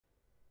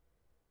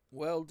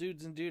Well,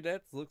 dudes and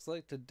dudettes, looks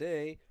like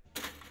today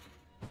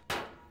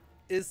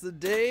is the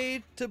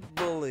day to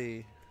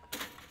bully.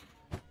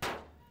 If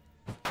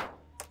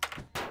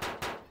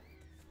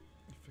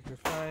I could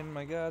find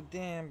my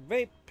goddamn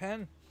vape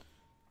pen.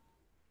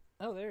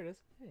 Oh, there it is.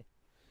 Hey.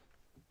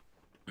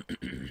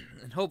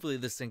 And hopefully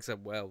this syncs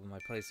up well with my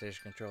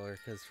PlayStation controller,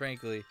 because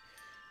frankly,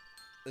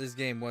 this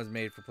game was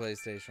made for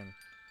PlayStation.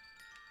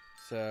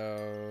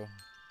 So...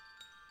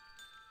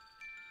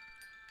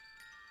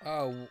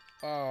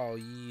 Oh,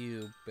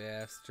 you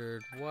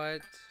bastard.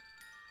 What?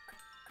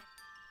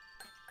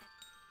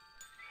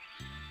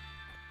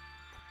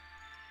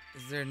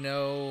 Is there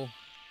no...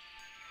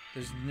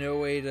 There's no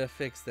way to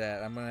fix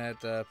that. I'm gonna have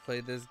to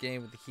play this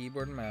game with the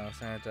keyboard and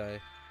mouse, aren't I?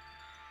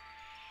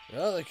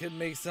 Well, it could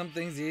make some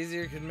things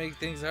easier, could make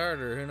things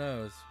harder, who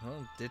knows?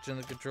 Well, ditching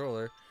the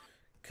controller.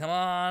 Come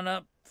on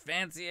up,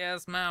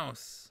 fancy-ass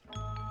mouse.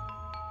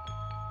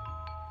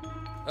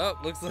 Oh,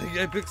 looks like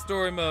I picked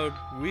story mode.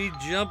 We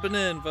jumping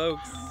in,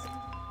 folks.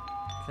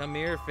 Come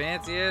here,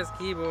 fancy-ass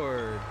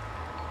keyboard.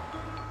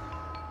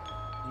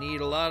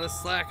 Need a lot of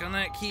slack on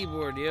that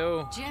keyboard,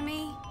 yo.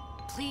 Jimmy,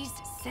 please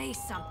say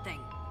something.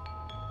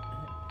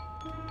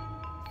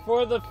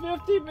 For the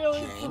 50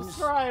 million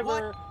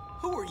subscriber. What?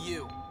 Who are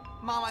you?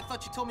 Mom, I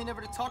thought you told me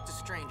never to talk to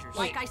strangers.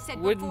 Like I said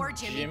wouldn't before,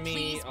 Jimmy,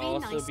 please be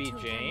also nice be to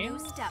James? your new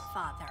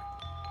stepfather.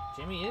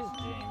 Jimmy is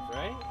James,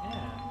 right?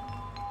 Yeah.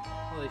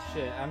 Holy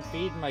shit, I'm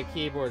feeding my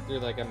keyboard through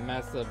like a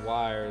mess of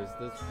wires.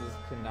 This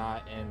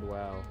cannot end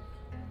well.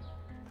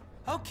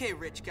 Okay,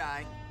 rich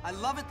guy. I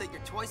love it that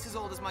you're twice as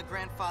old as my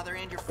grandfather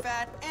and you're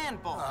fat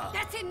and bald.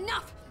 That's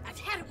enough! I've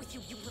had it with you,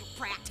 you little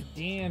brat.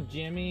 Damn,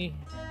 Jimmy.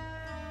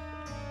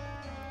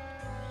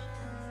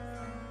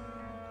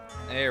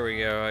 There we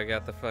go, I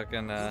got the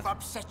fucking, You've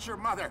upset your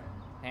mother.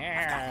 I've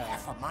got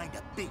half a mind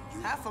to beat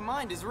you. Half a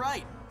mind is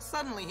right.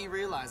 Suddenly he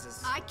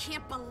realizes. I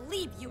can't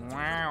believe you, you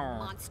Wow.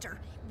 little monster.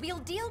 We'll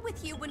deal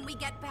with you when we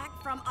get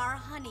back from our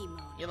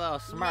honeymoon. You little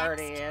smartass.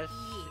 Next year.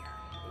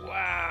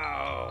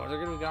 Wow, they're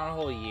gonna be gone a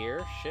whole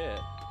year? Shit.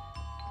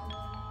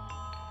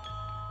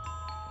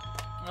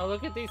 Oh,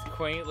 look at these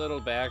quaint little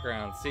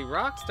backgrounds. See,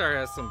 Rockstar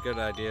has some good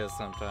ideas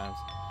sometimes.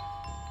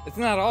 It's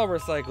not all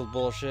recycled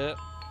bullshit.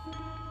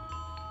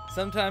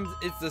 Sometimes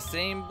it's the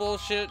same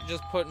bullshit,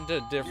 just put into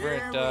a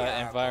different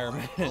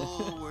environment.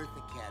 Bullworth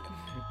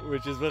Academy.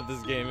 Which is what this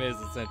game is,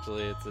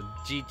 essentially. It's a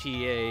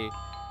GTA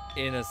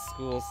in a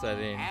school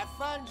setting. Have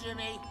fun,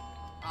 Jimmy.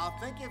 I'll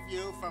think of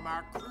you from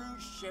our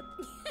cruise ship.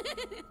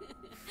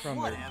 From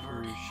the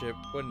cruise ship.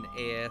 What an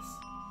ass.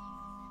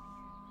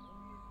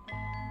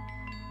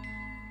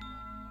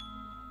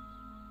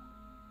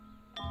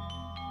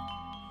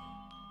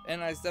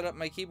 And I set up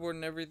my keyboard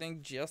and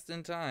everything just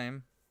in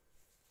time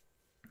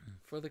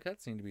for the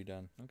cutscene to be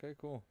done. Okay,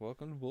 cool.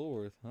 Welcome to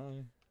Bullworth.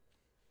 Hi.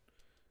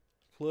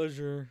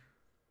 Pleasure.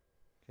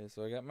 Okay,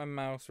 so I got my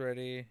mouse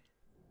ready.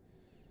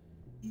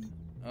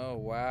 Oh,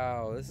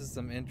 wow. This is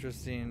some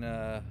interesting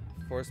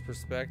forced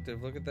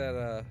perspective. Look at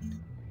that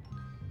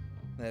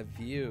that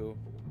view.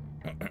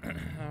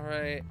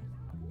 Alright.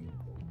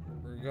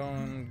 We're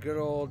going good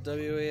old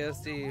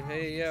WASD.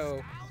 Hey,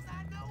 yo.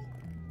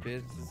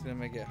 Bitch, this is gonna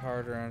make it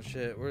harder on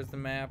shit. Where's the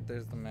map?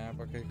 There's the map.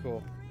 Okay,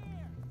 cool.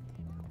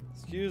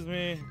 Excuse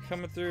me,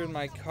 coming through in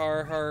my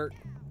Carhartt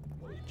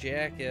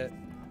jacket.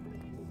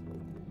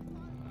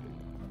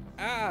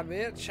 Ah,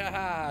 bitch,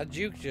 haha,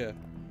 juked ya.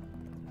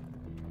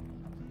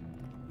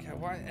 God,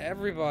 why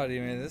everybody,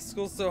 man? This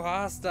school's so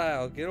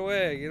hostile. Get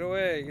away, get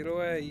away, get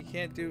away. You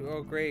can't do,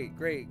 oh, great.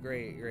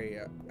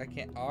 I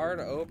can't, R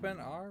to open?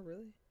 R,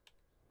 really?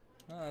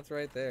 Oh, that's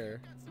right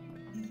there.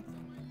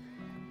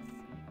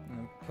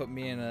 Put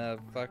me in a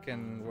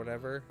fucking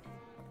whatever.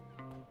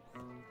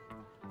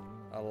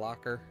 A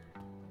locker.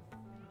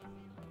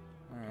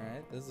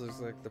 Alright, this looks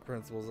like the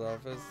principal's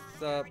office.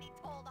 What's up?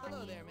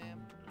 Hello there,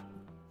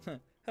 ma'am.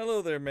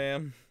 Hello there,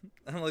 ma'am.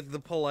 I'm like the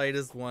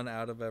politest one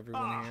out of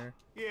everyone here.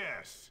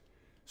 Yes.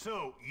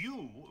 So,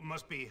 you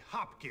must be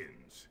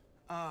Hopkins.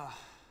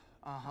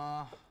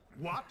 Uh-huh.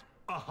 What?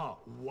 Uh-huh.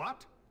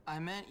 What? I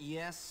meant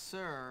yes,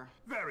 sir.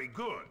 Very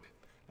good.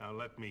 Now,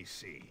 let me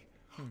see.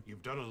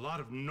 You've done a lot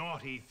of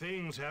naughty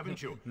things,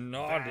 haven't you?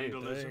 Naughty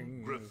Vandalism,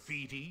 things.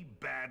 graffiti,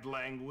 bad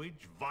language,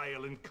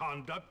 violent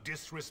conduct,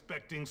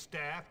 disrespecting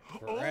staff.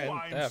 Grand Oh,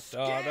 I'm Theft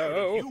scared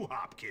Auto. of you,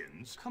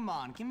 Hopkins. Come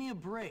on, give me a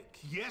break.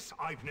 Yes,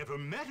 I've never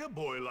met a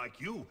boy like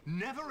you.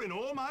 Never in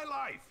all my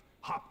life.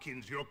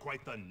 Hopkins, you're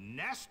quite the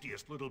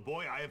nastiest little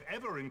boy I have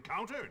ever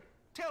encountered.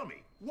 Tell me,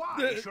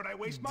 why should I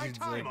waste my Dude's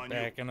time like on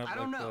backing you? up I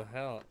don't like know. the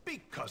hell.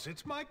 Because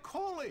it's my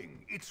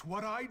calling. It's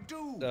what I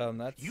do.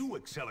 That's... You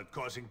excel at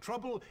causing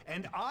trouble,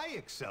 and I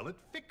excel at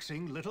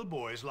fixing little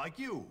boys like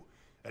you.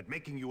 At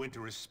making you into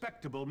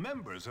respectable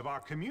members of our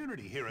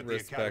community here at the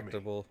Academy.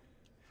 Respectable.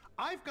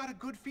 I've got a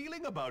good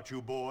feeling about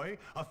you, boy.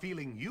 A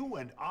feeling you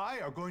and I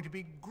are going to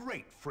be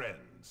great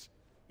friends.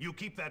 You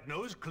keep that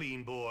nose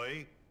clean,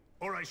 boy,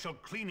 or I shall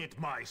clean it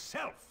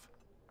myself.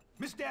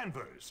 Miss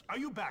Danvers, are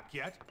you back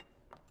yet?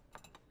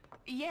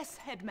 Yes,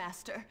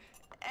 Headmaster.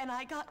 And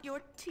I got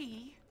your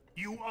tea.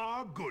 You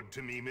are good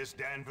to me, Miss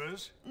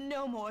Danvers.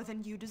 No more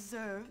than you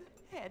deserve,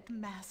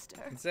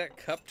 Headmaster. Is that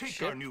cup Take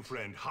chip? our new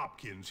friend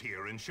Hopkins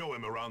here and show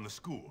him around the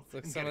school. Looks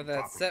like and some get of him that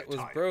properly set was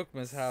attired. broke,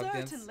 Miss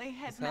Hopkins. Certainly,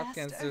 Miss Hopkins,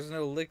 Headmaster. there's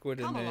no liquid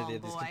in Come any along,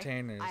 of these boy.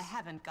 containers. I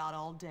haven't got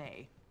all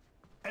day.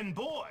 And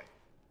boy,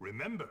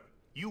 remember,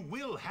 you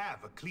will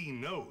have a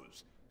clean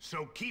nose.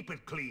 So keep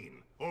it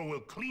clean, or we'll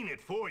clean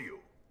it for you.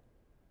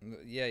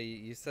 Yeah,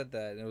 you said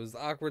that. It was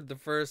awkward the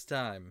first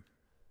time.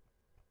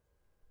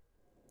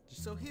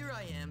 So here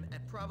I am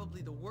at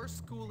probably the worst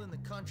school in the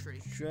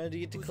country. Trying to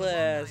get to whose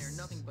alumni are class.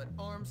 nothing but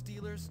arms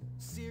dealers,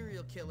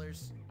 serial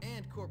killers,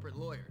 and corporate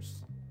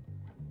lawyers.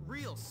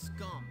 Real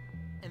scum.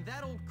 And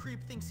that old creep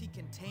thinks he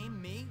can tame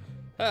me?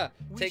 Ha!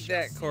 We Take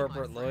shall that, see,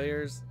 corporate my friend.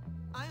 lawyers.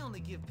 I only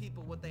give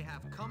people what they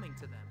have coming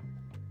to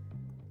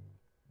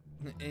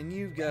them. And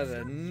you've got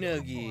a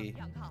nuggie.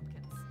 Young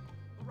Hopkins.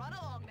 Run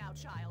along now,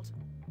 child.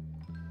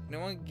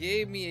 No one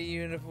gave me a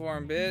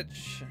uniform,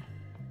 bitch.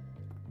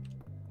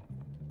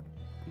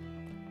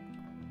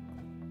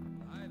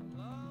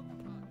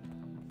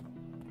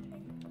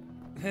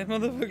 That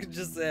motherfucker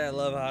just say I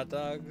love hot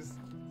dogs.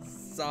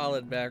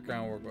 Solid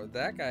background work. But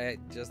that guy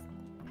just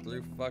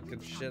threw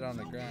fucking shit on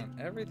the ground.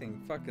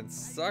 Everything fucking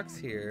sucks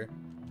here.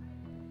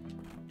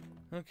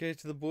 Okay,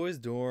 to the boys'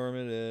 dorm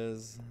it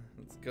is.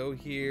 Let's go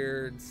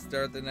here and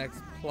start the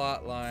next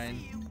plot line.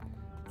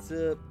 What's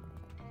up?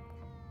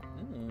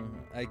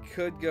 I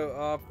could go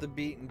off the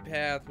beaten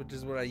path, which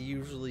is what I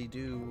usually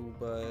do,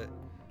 but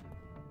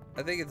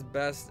I think it's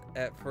best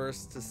at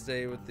first to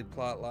stay with the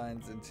plot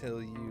lines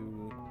until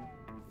you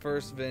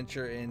first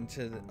venture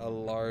into a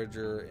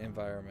larger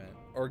environment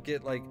or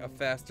get like a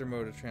faster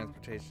mode of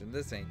transportation.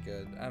 This ain't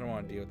good. I don't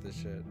want to deal with this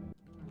shit.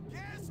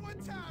 Guess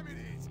what time it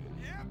is?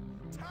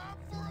 Yep, time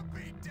for a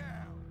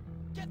beatdown.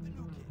 Get the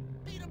new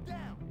kid. Beat him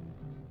down.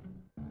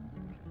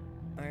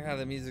 I like how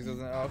the music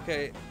doesn't.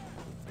 Okay,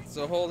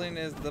 so holding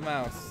is the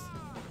mouse.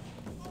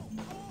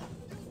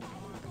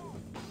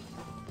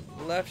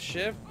 Left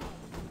shift.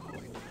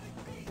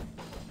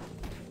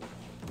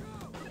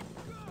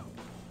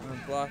 I'm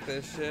gonna block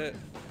this shit.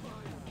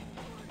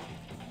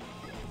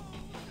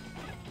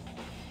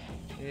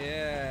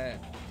 Yeah.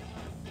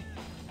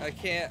 I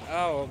can't.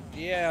 Oh,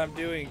 yeah, I'm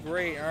doing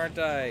great, aren't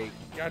I?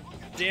 God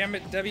damn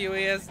it,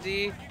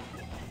 WASD.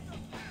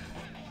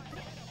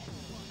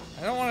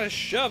 I don't want to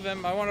shove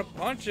him. I want to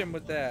punch him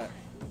with that.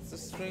 Let's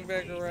just swing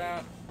back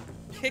around.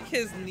 Kick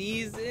his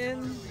knees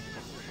in.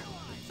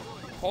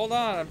 Hold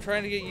on, I'm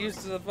trying to get used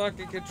to the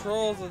fucking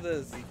controls of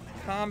this.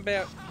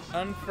 Combat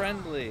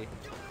unfriendly.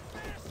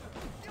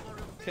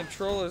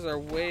 Controllers are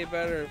way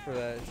better for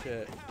that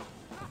shit.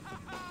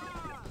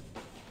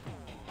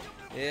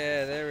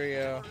 Yeah, there we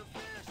go.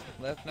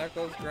 Left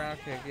knuckles, ground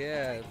kick.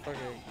 Yeah, fucking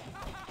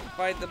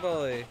fight the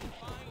bully.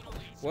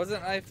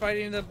 Wasn't I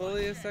fighting the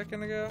bully a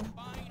second ago?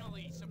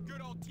 Finally, some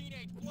good old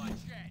teenage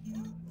bloodshed.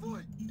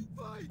 Fight,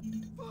 fight,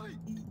 fight,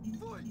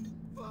 fight,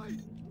 fight,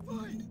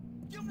 fight.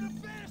 Give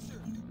him the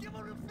finisher. Give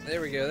him the finisher.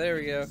 There we go, there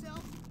we go.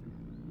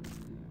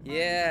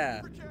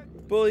 Yeah.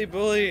 Bully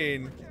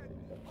bullying.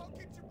 I'll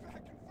get you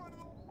back in front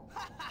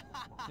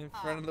of the... In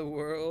front of the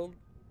world.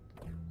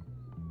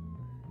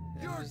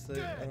 I'm You're just like,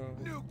 dead,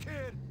 oh. new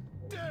kid.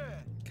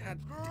 Dead. God.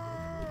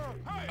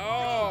 Hey,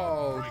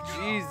 Oh, break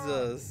it.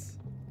 Jesus.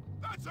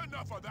 That's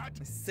enough of that.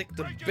 I sicked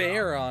a Break it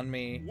bear up. on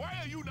me. Why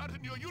are you not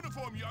in your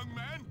uniform, young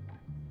man?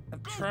 I'm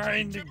Go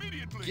trying change to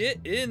immediately. get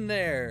in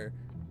there.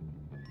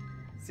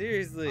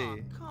 Seriously. Oh,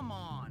 come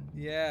on.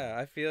 Yeah,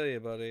 I feel you,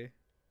 buddy.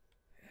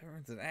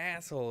 Everyone's an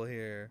asshole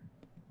here.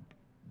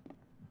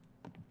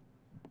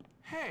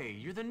 Hey,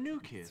 you're the new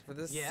kid. It's for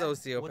this Yeah?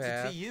 sociopath. What's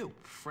it to you?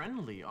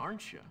 Friendly,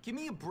 aren't you? Give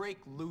me a break,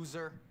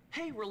 loser.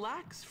 Hey,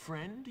 relax,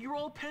 friend. You're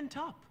all pent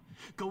up.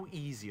 Go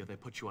easy or they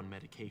put you on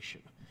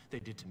medication. They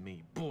did to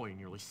me. Boy,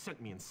 nearly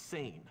sent me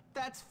insane.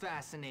 That's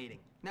fascinating.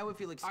 Now if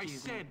you'll I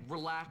excuse me. said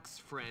relax,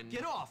 friend.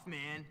 Get off,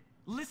 man.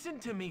 Listen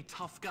to me,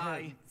 tough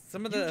guy.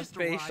 Some of You the just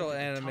arrived facial at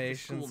the toughest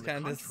animations school in the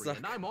kinda country, suck.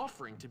 And I'm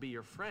offering to be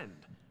your friend.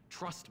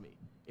 Trust me.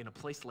 In a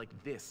place like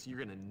this, you're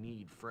gonna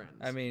need friends.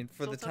 I mean,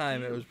 for So the it's up to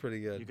time, it you. was pretty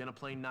good. You gonna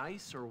play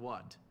nice or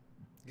what?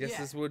 Guess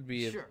Yeah, this would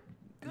be a sure.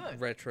 Good.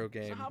 retro So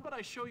game. how about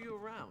I show you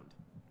around?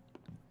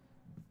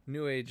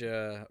 New age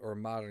or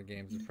modern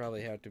games would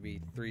probably have to be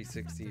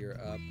 360 or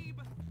up.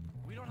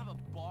 We don't have a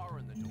bar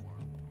in the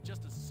dorm,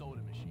 just a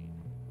soda machine.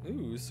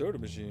 Ooh, soda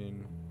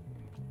machine.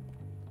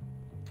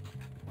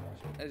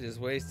 I just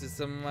wasted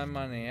some of my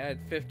money. I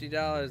had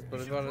 $50,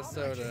 but I bought a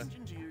soda.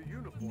 Into your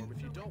uniform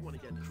if you don't want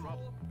to get in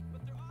trouble.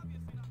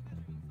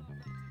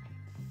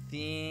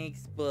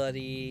 Thanks,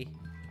 buddy.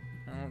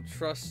 I don't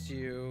trust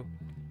you.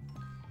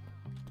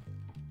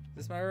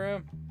 Is this my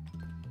room?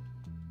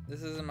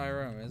 This isn't my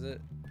room, is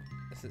it?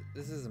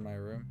 This isn't my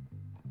room.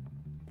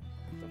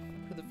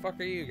 Who the fuck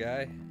are you,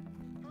 guy?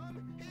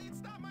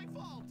 It's not my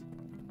fault.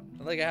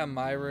 I like how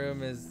my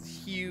room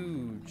is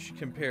huge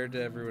compared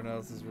to everyone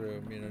else's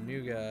room. You know,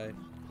 new guy.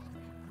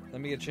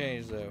 Let me get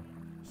changed though.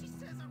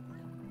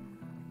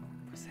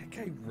 What's that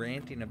guy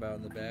ranting about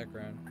in the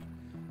background?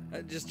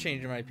 Just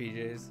changing my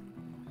PJs.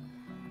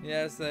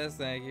 Yes, yes,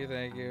 thank you,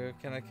 thank you.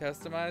 Can I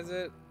customize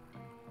it?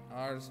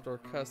 Artist or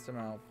custom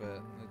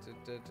outfit.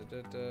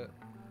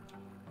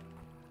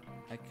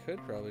 I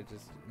could probably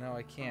just... No,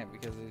 I can't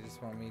because they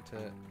just want me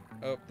to...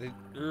 Oh, they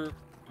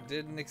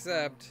didn't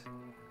accept.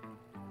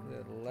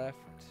 The left...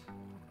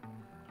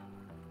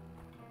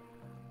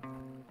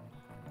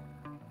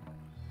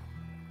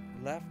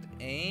 Left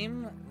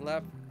aim?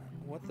 Left...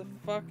 What the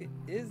fuck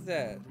is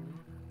that?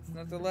 It's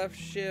not the left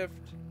shift.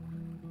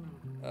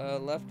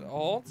 Left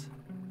alt?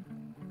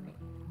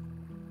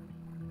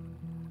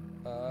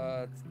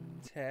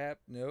 Tab.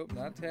 Nope,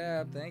 not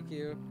tab. Thank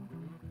you.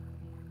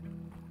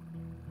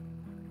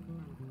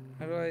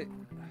 How do I... Oh,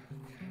 God,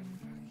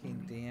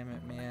 fucking damn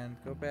it, man.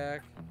 Go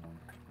back.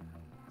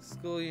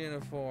 School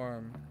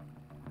uniform.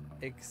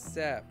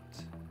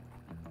 Accept.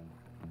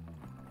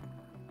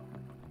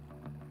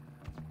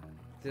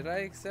 Did I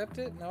accept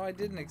it? No, I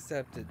didn't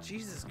accept it.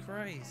 Jesus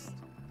Christ.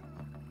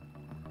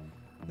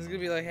 This is gonna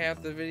be like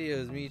half the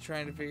videos, me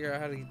trying to figure out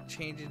how to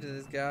change into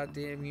this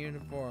goddamn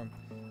uniform.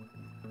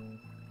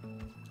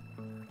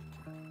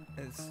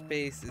 And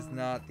space is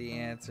not the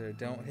answer.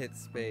 Don't hit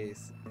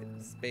space.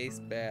 Hit space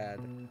bad.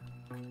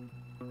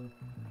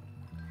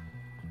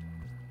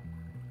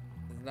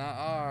 It's not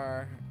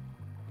R.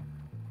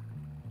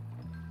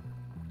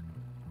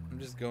 I'm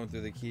just going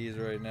through the keys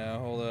right now.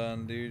 Hold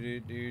on.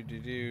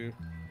 Do.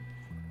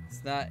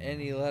 It's not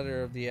any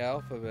letter of the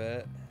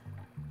alphabet.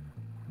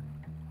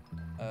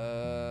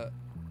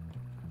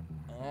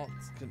 Alt,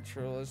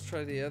 control. Let's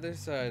try the other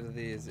side of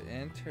these.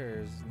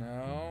 Enters.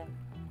 No.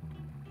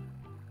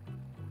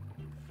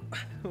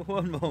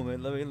 One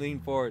moment. Let me lean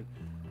forward.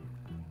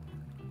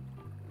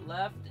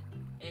 Left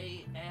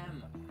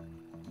AM.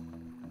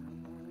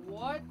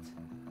 What?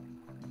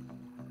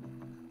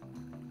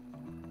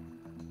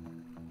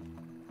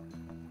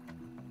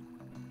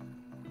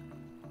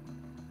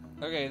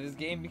 Okay, this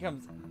game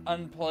becomes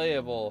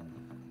unplayable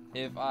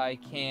if I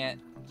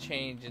can't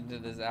change into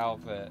this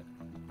outfit.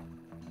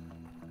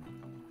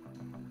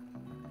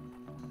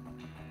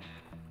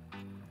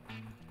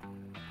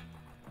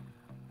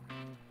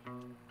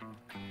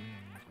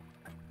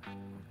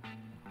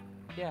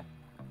 Yeah.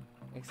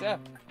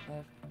 Except.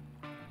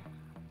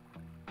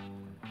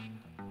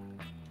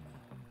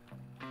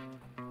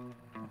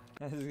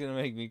 This is gonna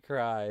make me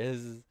cry. This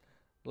is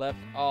left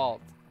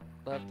alt.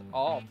 Left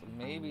alt.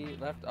 Maybe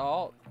left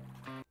alt.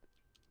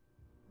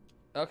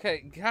 Okay,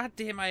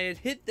 goddamn, I had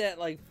hit that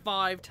like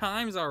 5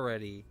 times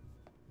already.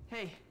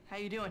 Hey, how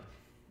you doing?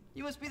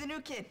 You must be the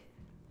new kid.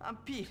 I'm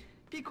Pete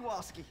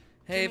Kowalski.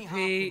 Hey, Jimmy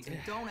Pete. Hopkins,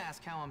 and don't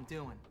ask how I'm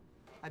doing.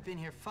 I've been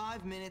here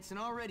 5 minutes and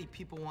already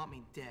people want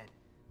me dead.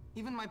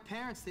 Even my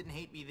parents didn't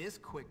hate me this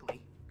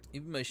quickly.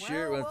 Even my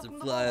shirt wants to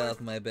welcome fly Howard. off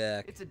my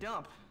back. It's a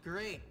dump.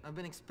 Great. I've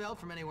been expelled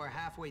from anywhere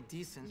halfway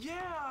decent. Yeah,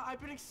 I've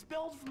been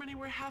expelled from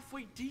anywhere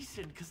halfway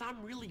decent because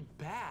I'm really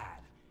bad.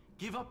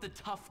 Give up the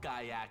tough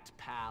guy act,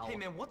 pal. Hey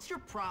man, what's your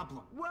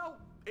problem? Well,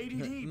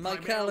 ADD. My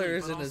primarily, color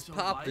but isn't as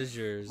also pop life, as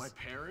yours. My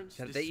parents.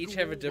 Yeah, this they each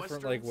school, have a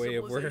different, Western like, way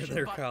of wearing civilization,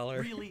 their but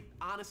collar. Really,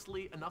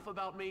 honestly, enough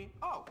about me.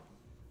 Oh,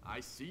 I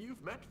see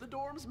you've met the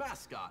dorm's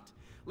mascot.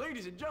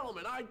 Ladies and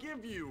gentlemen, I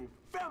give you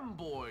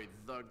Femboy,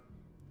 the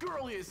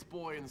girliest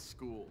boy in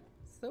school.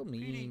 So mean.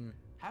 Petey,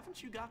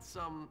 haven't you got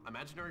some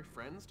imaginary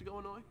friends to go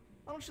annoy?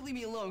 Why don't you leave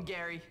me alone,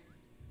 Gary?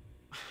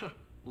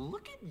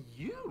 Look at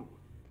you.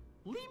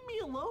 Leave me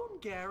alone,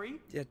 Gary.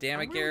 Yeah, damn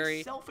it, I'm Gary.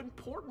 really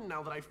self-important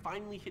now that I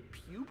finally hit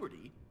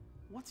puberty.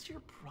 What's your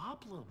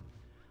problem?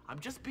 I'm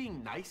just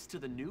being nice to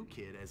the new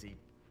kid as he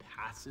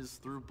passes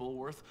through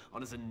Bullworth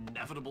on his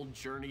inevitable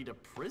journey to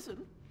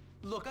prison.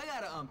 Look, I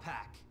gotta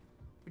unpack.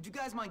 Would you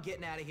guys mind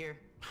getting out of here?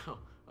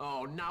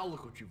 Oh, now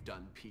look what you've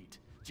done, Pete.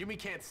 Jimmy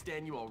can't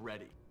stand you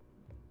already.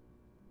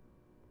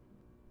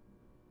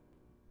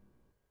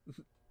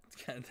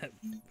 God, that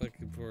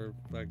fucking poor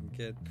fucking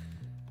kid.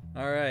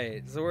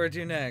 Alright, so where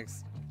to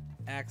next?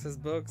 Access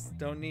books?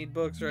 Don't need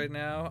books right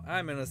now.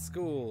 I'm in a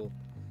school.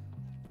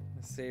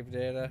 Save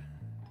data.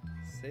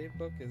 Save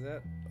book? Is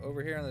that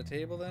over here on the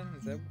table then?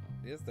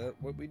 Is that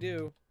what we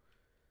do?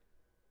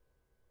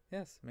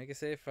 Yes, make a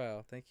save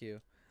file. Thank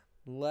you.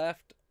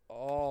 Left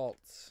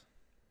alt.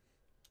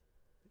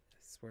 I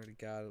swear to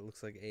God, it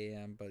looks like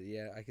AM, but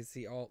yeah, I can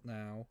see alt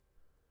now.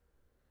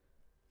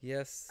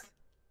 Yes.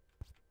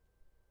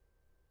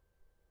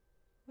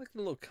 I like the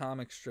little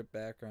comic strip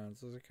backgrounds.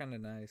 Those are kind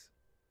of nice.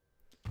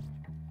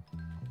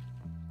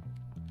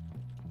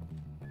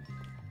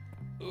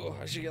 Ooh,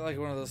 I should get like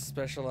one of those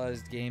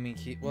specialized gaming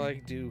well, I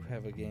do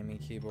have a gaming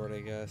keyboard, I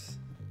guess.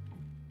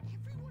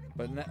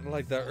 But not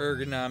like the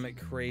ergonomic,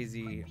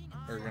 crazy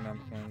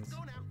ergonomic ones.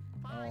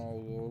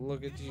 Oh,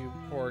 look at you,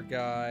 poor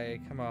guy.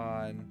 Come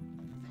on.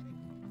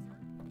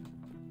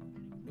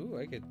 Ooh,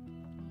 I could...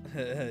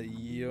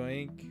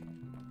 Yoink.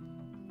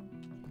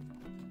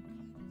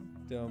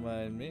 Don't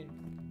mind me.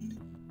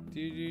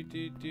 Do.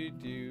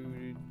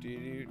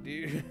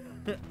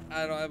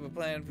 I don't have a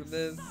plan for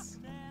this.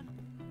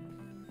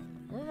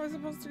 Where am I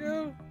supposed to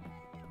go?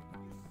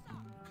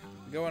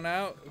 Going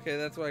out? Okay,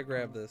 that's why I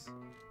grabbed this.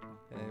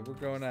 Okay, we're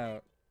going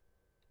out.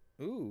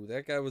 Ooh,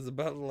 that guy was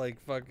about to like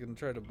fucking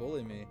try to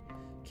bully me.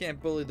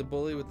 Can't bully the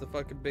bully with the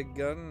fucking big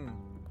gun.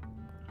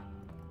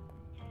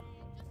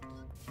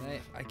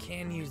 I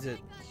can use it.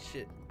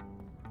 Shit.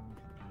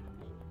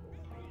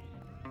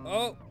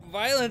 Oh,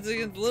 violence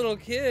against little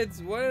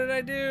kids. What did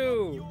I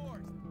do?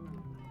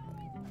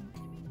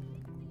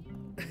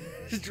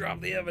 Just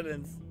drop the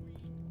evidence.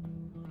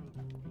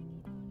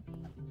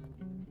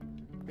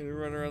 Gonna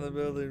run around the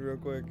building real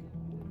quick.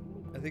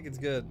 I think it's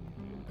good.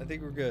 I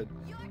think we're good.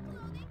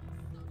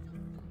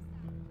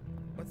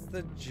 What's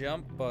the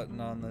jump button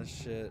on this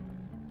shit?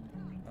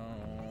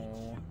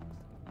 Oh.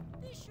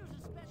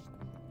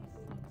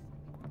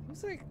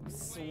 Who's like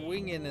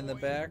swinging in the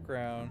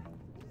background?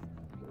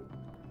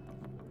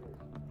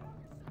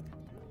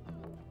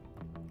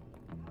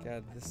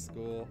 God, this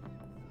school.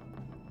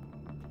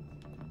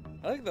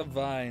 I like the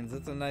vines.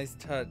 That's a nice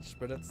touch,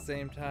 but at the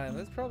same time,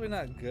 that's probably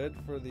not good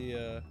for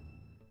the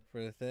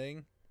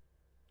thing.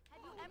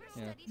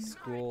 You know,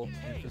 school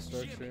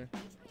infrastructure.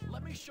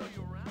 Let me show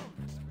you around.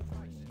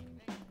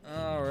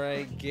 All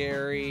right,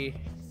 Gary.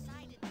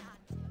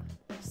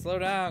 Slow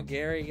down,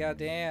 Gary.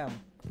 Goddamn.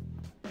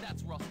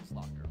 That's Russell's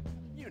locker.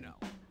 You know,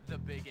 the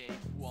big ape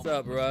who What's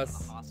up, almost went to Russ?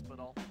 the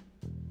hospital.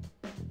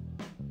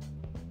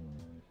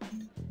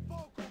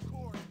 Vocal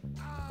cord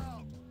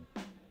out!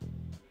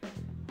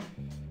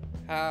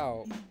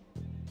 How?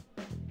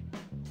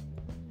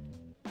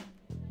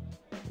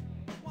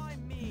 Why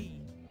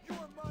me?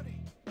 Your money!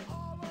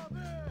 All of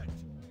it!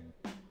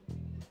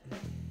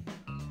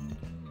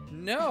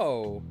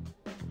 No.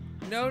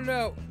 No,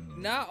 no.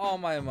 Not all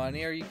my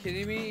money. Are you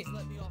kidding me?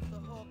 Let me off the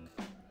hook.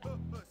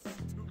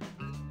 Stupid.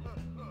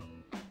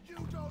 You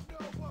don't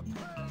know what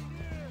pain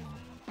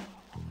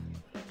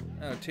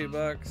is! Oh,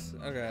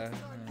 $2. Okay.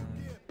 Time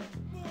you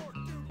give more,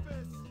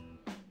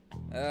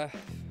 doofus!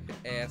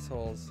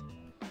 Assholes.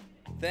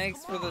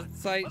 Thanks for the Come on,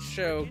 sight let's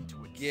show, break into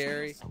it and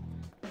Gary. steal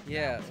something.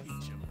 Yeah, I'll teach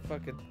let's him.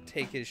 fucking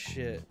take his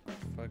shit.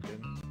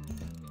 Fucking.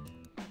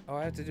 Oh,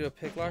 I have to do a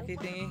picklocky Don't let the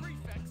thingy?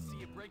 prefects see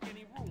you break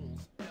any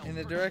rules. They'll In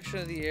the hurt direction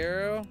of the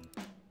arrow?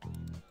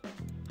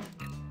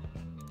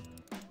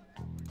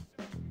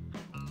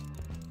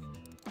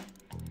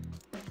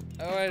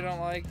 Oh, I don't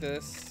like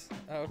this.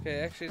 Oh, okay,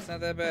 actually it's not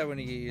that bad when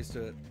you get used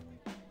to it.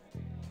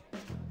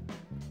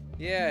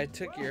 Yeah, I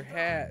took your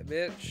hat,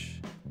 bitch.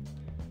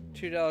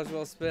 $2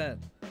 well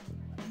spent.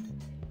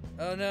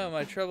 Oh no,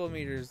 my trouble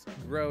meter's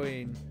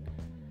growing.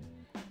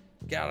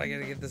 God, I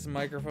gotta get this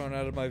microphone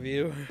out of my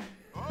view.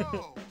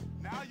 Oh,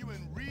 now you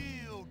in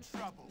real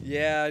trouble.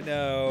 Yeah, I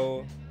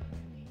know.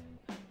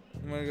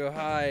 I'm gonna go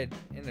hide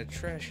in a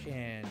trash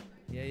can.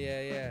 Yeah,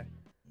 yeah, yeah.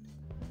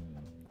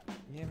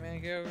 Yeah,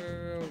 man, go, go,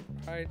 go.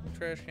 Hide in the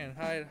trash can.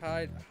 Hide,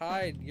 hide,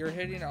 hide. You're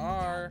hitting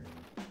R.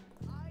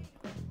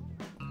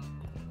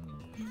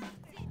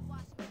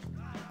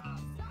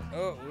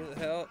 Oh, what the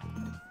hell?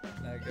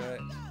 That guy.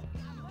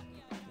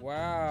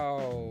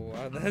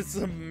 Wow. That's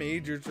some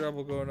major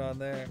trouble going on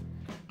there.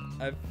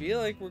 I feel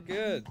like we're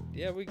good.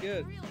 Yeah, we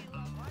good.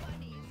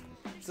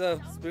 What's up?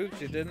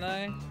 Spooked you, didn't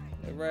I?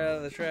 Right out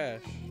of the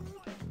trash.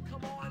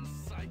 Come on,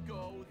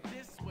 psycho,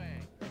 this way.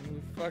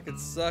 You fucking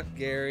suck,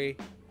 Gary.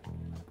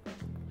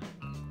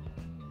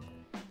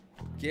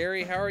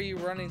 Gary, how are you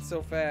running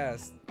so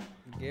fast?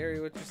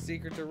 Gary, what's your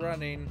secret to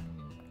running?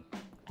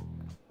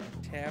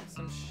 Tap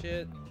some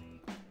shit.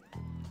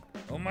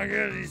 Oh my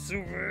god, he's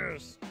so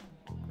fast.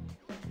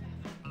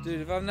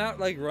 Dude, if I'm not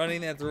like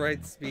running at the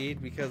right speed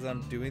because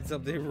I'm doing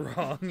something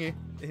wrong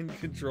in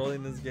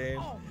controlling this game,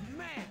 Oh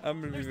man,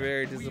 I'm gonna be there's that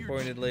very weird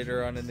disappointed chick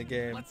later you on in the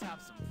game. Let's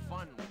have some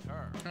fun with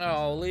her.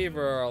 Oh, leave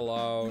her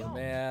alone, No, See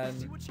man.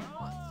 what she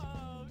wants.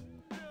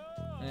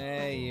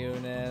 Hey,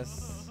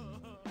 Eunice. Oh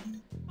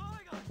my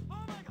god!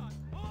 Oh my god!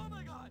 Oh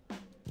my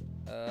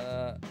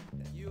god!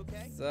 You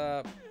okay? What's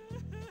up?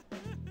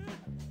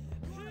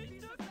 He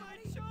took my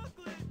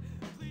chocolate!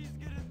 Please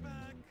get it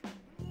back!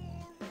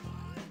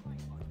 Moron!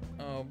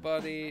 Oh,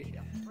 buddy.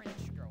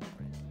 French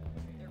girlfriend.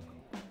 They're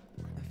cool.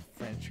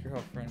 French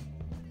girlfriend.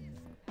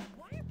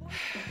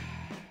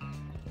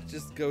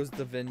 Just goes to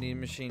the vending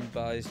machine,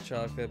 buys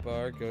chocolate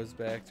bar, goes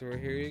back to her.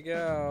 Here you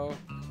go.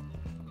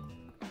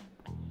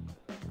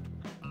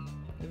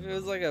 If it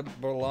was like a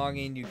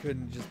belonging you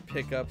couldn't just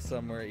pick up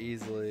somewhere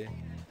easily.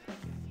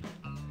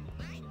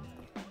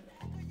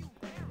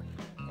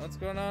 What's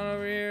going on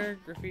over here?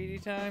 Graffiti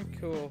time?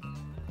 Cool.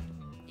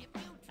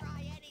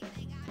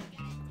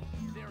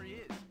 There he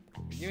is.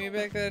 Give me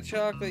back that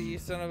chocolate, you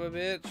son of a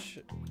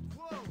bitch.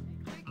 Whoa,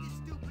 drink this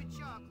stupid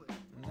chocolate.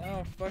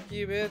 No, fuck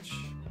you, bitch.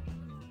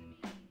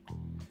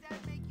 Does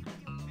that make you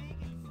feel big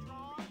and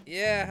strong?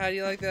 Yeah, how do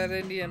you like that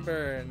Indian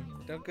burn?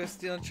 Don't go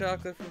stealing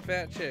chocolate from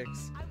fat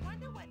chicks. I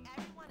wonder what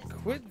everyone is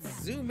Quit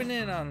zooming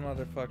in on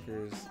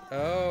motherfuckers.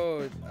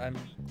 Oh, I'm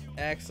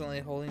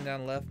accidentally holding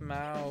down left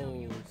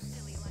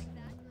mouse.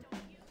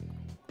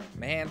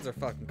 My hands are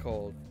fucking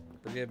cold.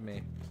 Forgive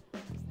me.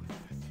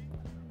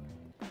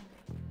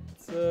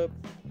 What's up?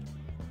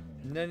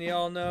 None of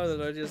y'all know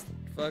that I just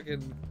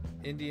fucking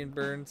Indian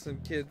burned some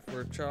kid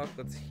for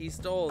chocolates he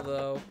stole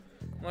though.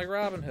 I'm like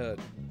Robin Hood.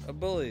 of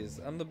bullies.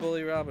 I'm the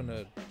bully Robin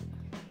Hood.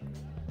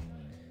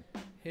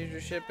 Here's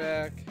your shit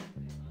back.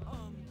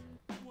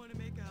 Wanna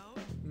make out?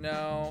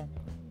 No.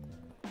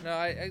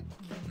 No,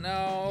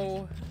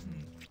 no.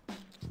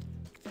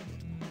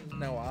 There's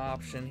no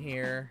option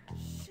here.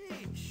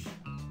 Sheesh.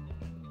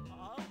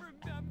 I'll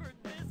remember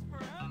this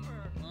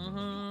forever.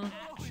 Mm-hmm.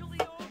 Actually,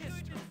 all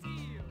good to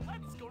see you.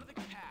 Let's go to the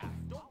calf.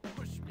 Don't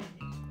push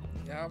me.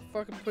 Yeah, I'll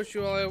fucking push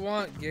you all I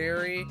want,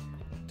 Gary.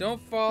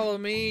 Don't follow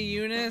me,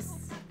 Eunice.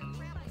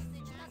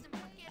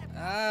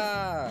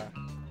 Ah.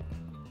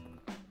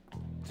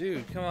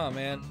 Dude, come on,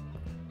 man.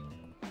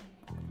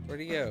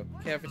 Where'd he go?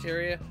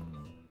 Cafeteria?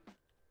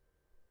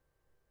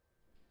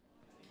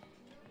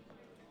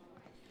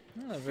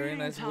 Oh, very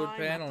nice wood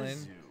paneling.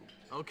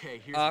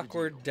 Okay, here's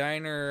Awkward the deal. Over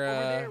diner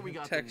there, we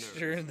got the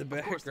texture nerds. in the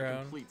Of course, they're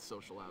background. complete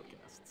social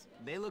outcasts.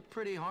 They look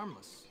pretty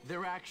harmless.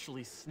 They're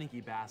actually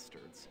sneaky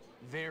bastards.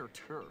 Their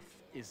turf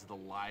is the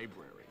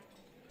library.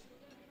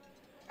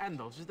 And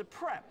those are the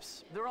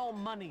preps. They're all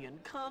money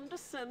and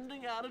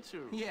condescending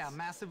attitudes. Yeah,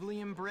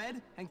 massively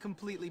inbred and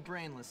completely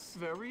brainless.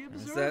 Very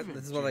observant.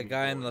 This is what that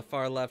guy on the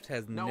far left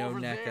has now no over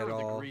neck there at are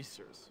the all.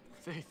 greasers.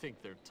 They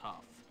think they're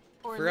tough.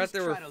 Or at Forgot least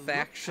there were try to look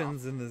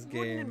factions tough. in this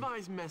Wouldn't game.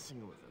 advise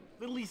messing with them.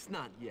 At least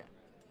not yet.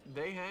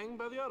 They hang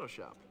by the auto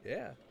shop.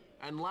 Yeah.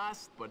 And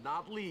last but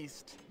not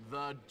least,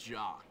 the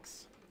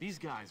jocks. These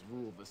guys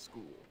rule the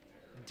school.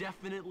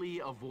 Definitely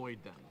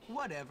avoid them.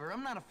 Whatever,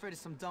 I'm not afraid of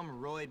some dumb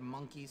roid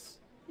monkeys.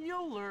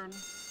 You'll learn.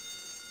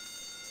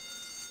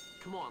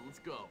 Come on, let's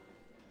go.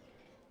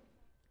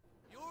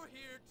 You're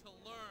here to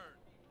learn,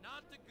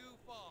 not to goof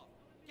off.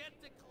 Get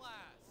to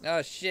class.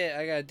 Oh shit,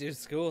 I gotta do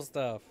school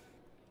stuff.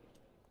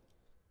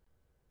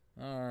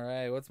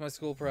 Alright, what's my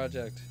school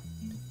project?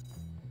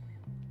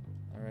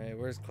 Alright,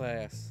 where's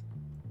class?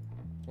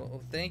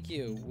 Well, thank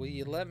you. Will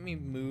you let me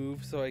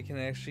move so I can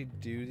actually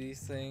do these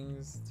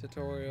things?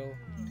 Tutorial.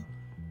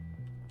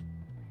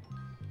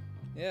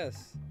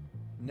 Yes.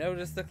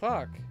 Notice the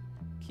clock.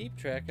 Keep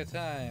track of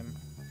time.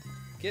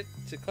 Get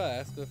to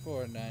class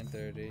before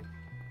 9:30.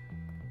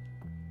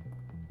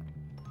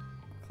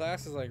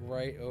 Class is like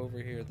right over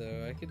here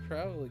though. I could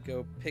probably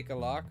go pick a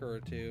locker or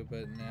two,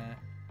 but nah.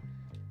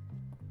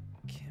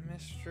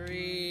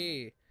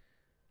 Chemistry.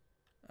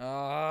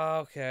 Oh,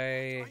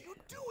 okay. What are you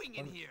doing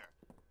in here?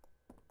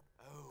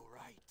 Oh,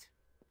 right.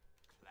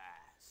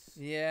 Class.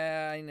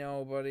 Yeah, I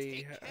know,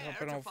 buddy. Take I care hope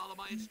I to don't follow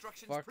my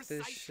instructions fuck this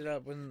precisely, shit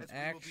up when as we will be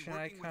action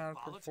working with icon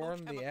volatile perform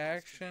the chemicals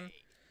action. today.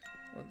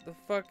 What the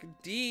fuck?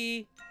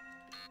 D?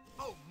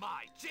 Oh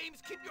my, James,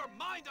 keep your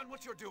mind on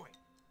what you're doing.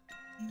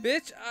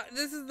 Bitch,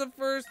 this is the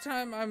first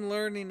time I'm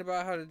learning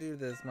about how to do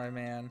this, my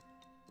man.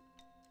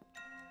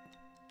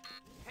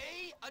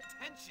 Pay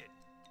attention.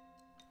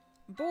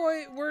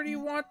 Boy, where do you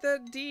want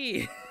that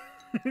D?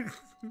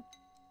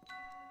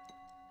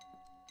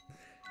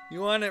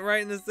 You want it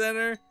right in the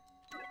center?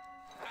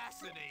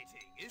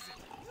 Fascinating, isn't it?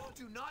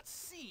 You do not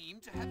seem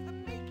to have the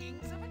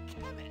makings of a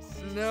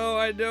chemist. No,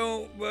 I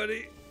don't,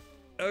 buddy.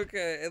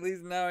 Okay, at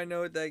least now I know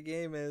what that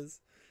game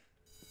is.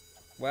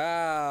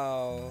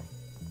 Wow.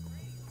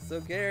 So,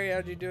 Gary,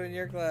 how'd you do in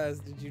your class?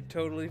 Did you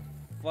totally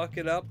fuck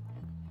it up?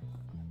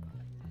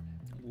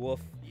 Woof.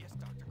 Yes,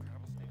 Dr.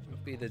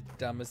 Crabblesnake. Be the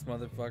dumbest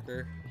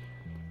motherfucker.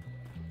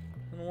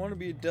 I don't want to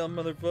be a dumb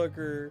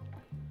motherfucker.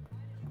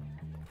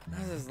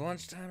 Oh, this is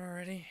lunchtime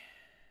already.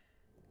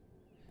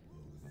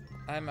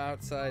 I'm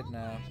outside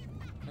now.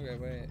 Okay,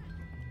 wait.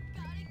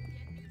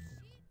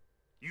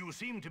 You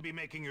seem to be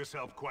making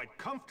yourself quite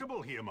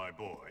comfortable here, my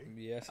boy.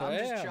 Yes, I'm I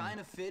just am. trying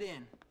to fit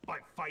in. By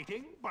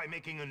fighting? By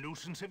making a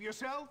nuisance of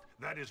yourself?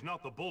 That is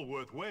not the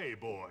Bullworth way,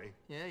 boy.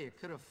 Yeah, you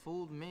could have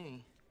fooled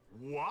me.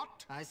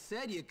 What? I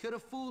said you could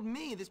have fooled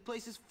me. This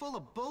place is full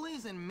of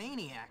bullies and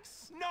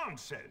maniacs.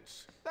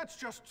 Nonsense. That's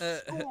just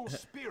school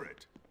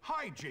spirit.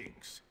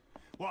 Hijinks.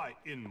 Why,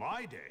 in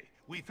my day,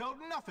 we felt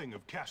nothing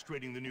of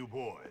castrating the new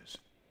boys.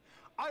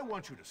 I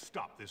want you to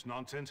stop this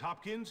nonsense,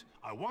 Hopkins.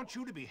 I want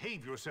you to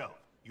behave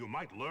yourself. You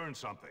might learn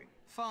something.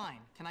 Fine.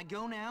 Can I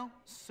go now,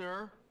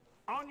 sir?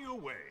 On your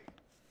way.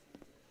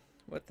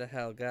 What the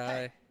hell,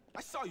 guy?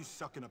 I saw you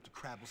sucking up to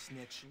Crabble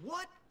Snitch.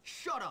 What?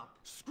 Shut up.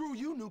 Screw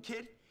you, new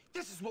kid.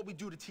 This is what we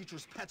do to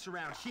teachers' pets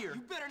around here.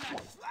 You better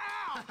not.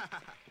 Ow!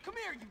 Come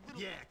here, you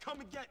little. Yeah, come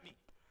and get me.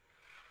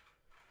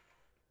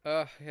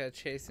 Oh, I gotta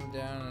chase him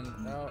down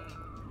and oh.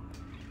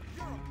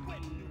 You're a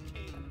wet new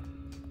kid.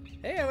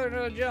 Hey, I learned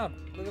how to jump.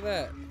 Look at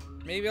that.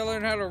 Maybe I'll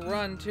learn how to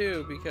run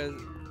too,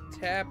 because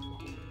tap.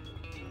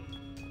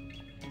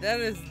 That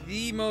is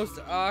the most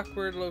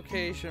awkward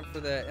location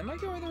for that. Am I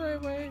going the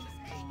right way?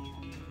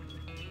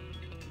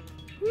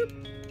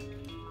 Whoop.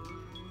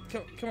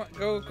 Come on,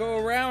 go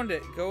around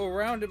it. Go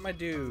around it, my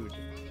dude.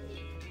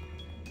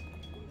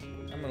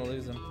 I'm gonna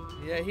lose him.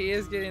 Yeah, he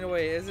is getting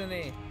away, isn't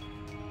he?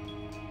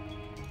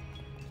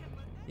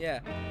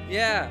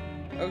 Yeah.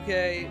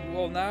 Okay,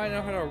 well now I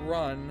know how to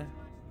run.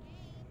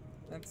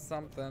 That's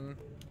something.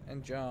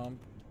 And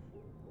jump.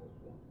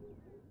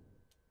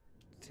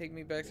 Take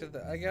me back to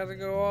the... I gotta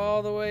go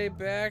all the way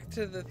back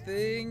to the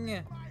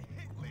thing.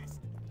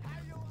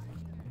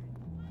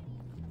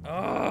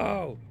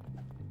 Oh!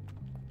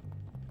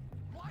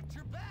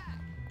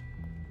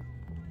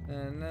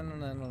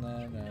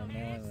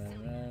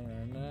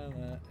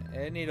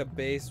 I need a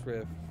bass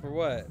riff. For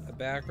what? A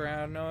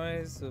background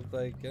noise of,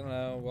 like, I don't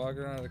know,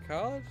 walking around to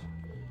college?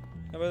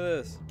 How about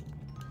this?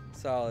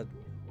 Solid.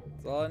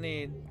 That's all I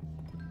need.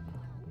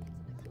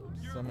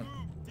 Someone.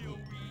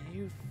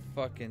 You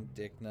fucking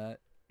dick nut.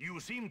 You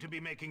seem to be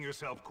making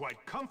yourself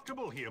quite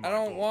comfortable here, my I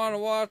don't boy. want to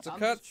watch the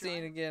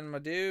cutscene again, my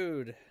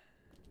dude.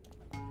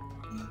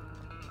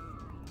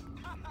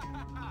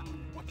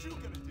 What you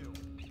gonna do?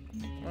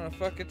 I'm gonna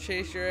fucking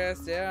chase your ass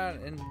down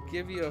and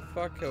give you a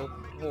fucking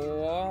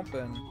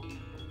whomping.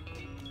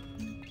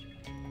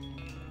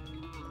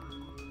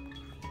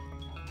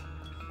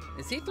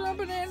 Is he throwing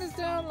bananas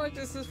down like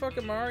this is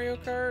fucking Mario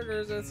Kart, or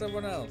is that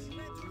someone else?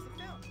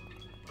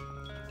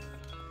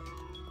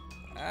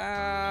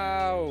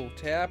 Ow!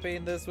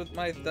 Tapping this with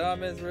my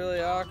thumb is really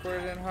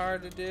awkward and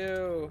hard to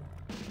do.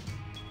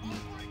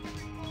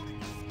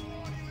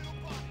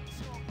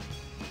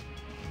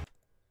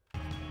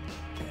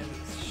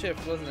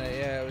 Shift, wasn't it?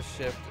 Yeah, it was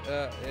shift.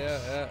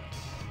 Yeah.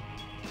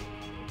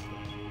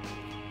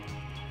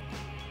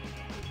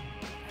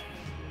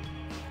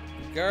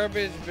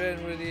 Garbage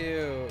bin with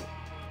you.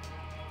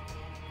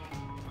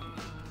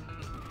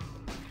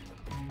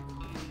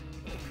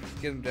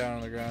 Just get him down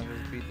on the ground.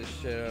 Just beat the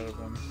shit out of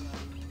him.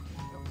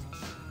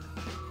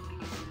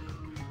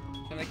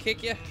 Can I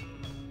kick you?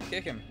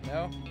 Kick him.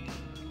 No?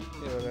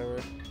 Yeah, whatever.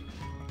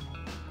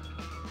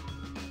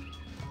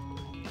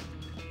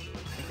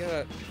 I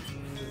gotta...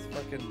 This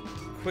fucking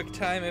quick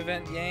time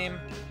event game.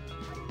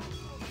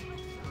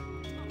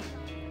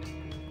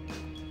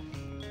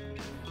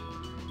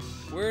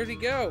 Where'd he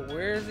go?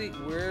 Where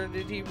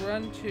did he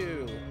run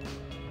to?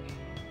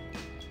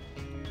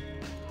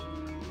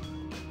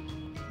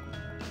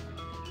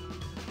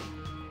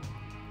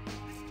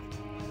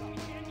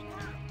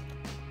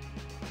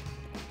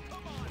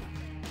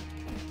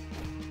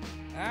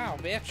 Ow,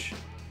 bitch.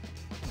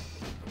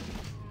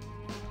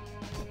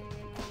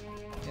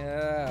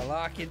 Yeah,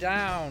 lock you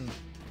down.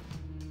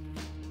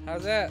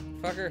 How's that,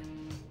 fucker?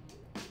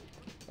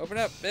 Open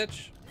up,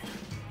 bitch.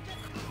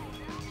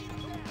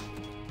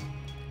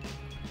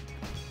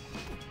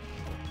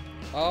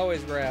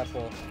 Always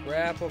grapple.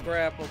 Grapple,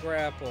 grapple,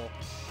 grapple.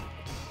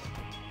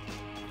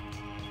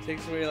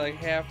 Takes away like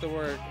half the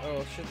work.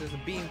 Oh shit, there's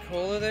a beam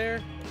cola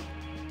there?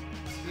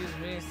 Excuse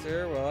me,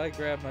 sir, while I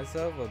grab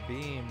myself a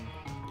beam.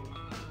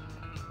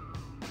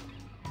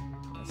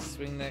 Let's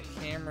swing that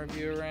camera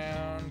view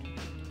around.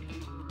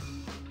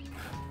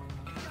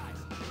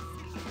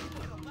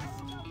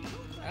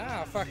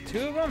 Ah, fuck,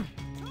 two of them?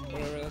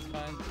 Whatever, that's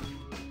fine.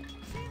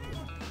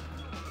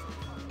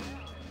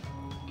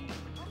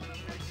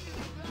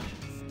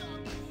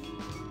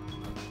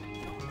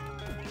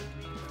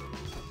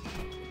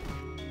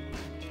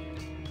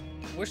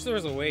 Wish there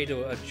was a way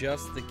to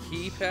adjust the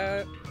key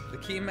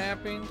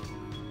mapping,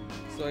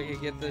 so I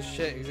could get this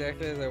shit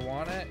exactly as I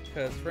want it,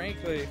 because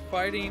frankly,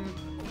 fighting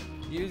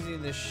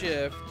using the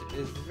shift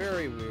is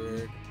very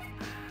weird.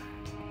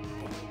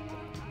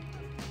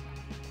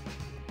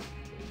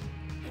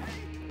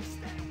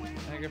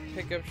 I can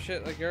pick up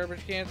shit like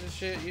garbage cans and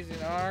shit using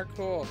R.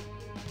 Cool.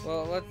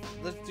 Well,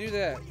 let's do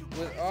that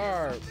with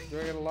R. Do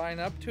I gotta line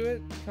up to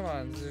it? Come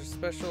on, is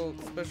there a special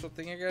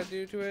thing I gotta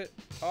do to it?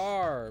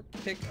 R.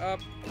 Pick up.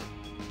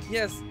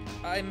 Yes,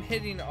 I'm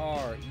hitting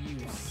R. You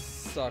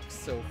suck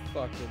so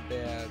fucking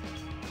bad.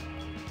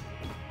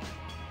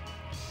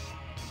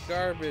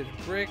 Garbage.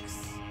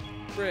 Bricks.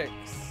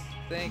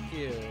 Thank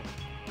you.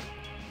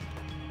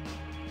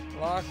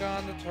 Lock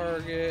on the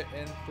target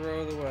and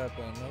throw the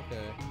weapon.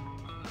 Okay.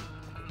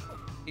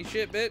 Eat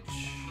shit, bitch.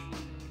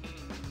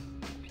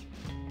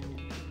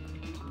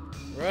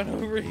 Run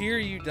over here,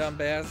 you dumb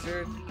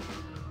bastard.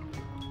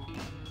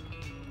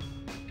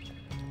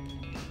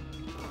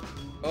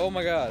 Oh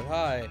my god,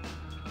 hi.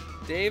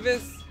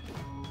 Davis?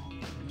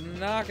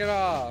 Knock it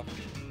off.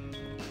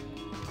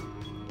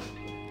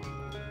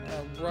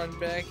 I'll run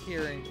back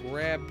here and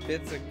grab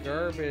bits of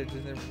garbage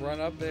and then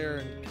run up there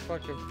and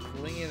fucking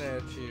fling it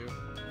at you.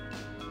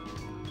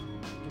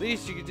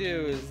 Least you could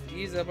do is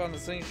ease up on the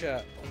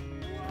slingshot.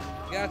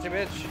 Gotcha,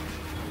 bitch.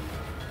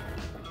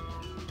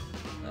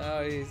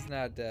 Oh, he's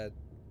not dead.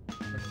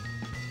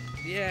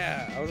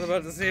 Yeah, I was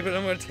about to say, but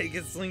I'm gonna take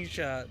his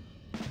slingshot.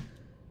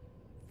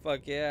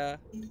 Fuck yeah.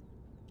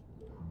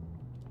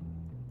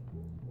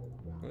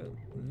 But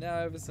now I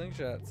have a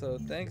slingshot, so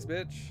thanks,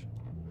 bitch.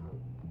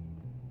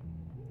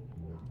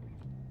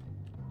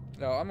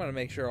 No, I'm gonna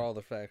make sure all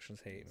the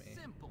factions hate me.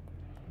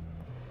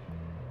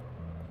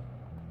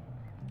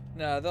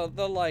 No,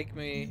 they'll like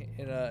me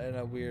in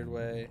a weird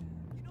way.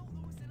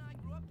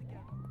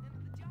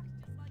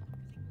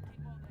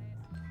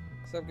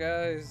 What's up,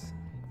 guys?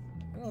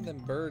 Look at all them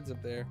birds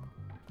up there.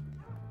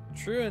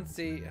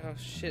 Truancy. Oh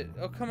shit.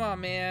 Oh come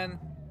on, man.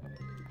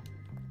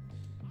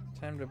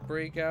 Time to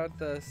break out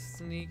the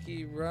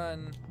sneaky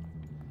run.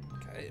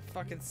 God, it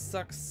fucking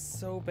sucks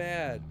so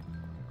bad.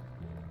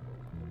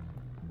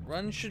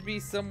 Run should be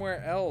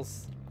somewhere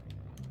else.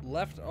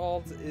 Left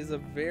alt is a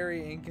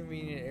very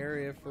inconvenient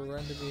area for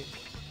run to be.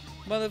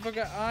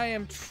 Motherfucker, I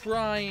am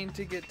trying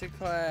to get to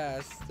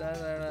class.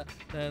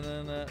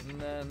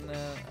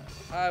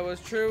 I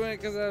was truing it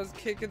because I was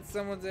kicking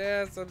someone's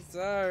ass. I'm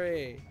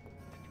sorry.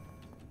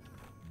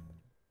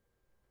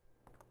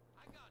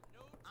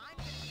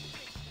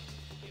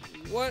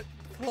 What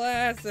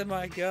class am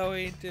I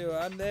going to?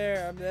 I'm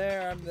there.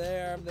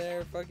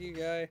 Fuck you,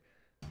 guy.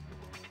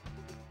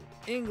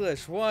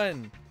 English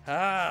 1.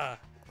 Ah.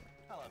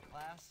 Hello,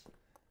 class.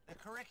 The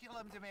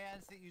curriculum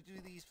demands that you do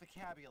these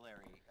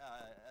vocabulary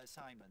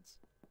assignments.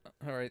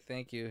 All right,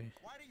 thank you.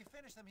 Why don't you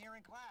finish them here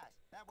in class?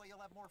 That way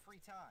you'll have more free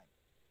time.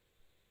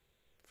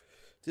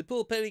 To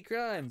pull petty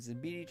crimes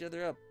and beat each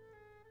other up.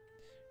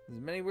 As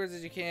many words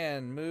as you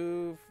can.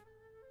 Move.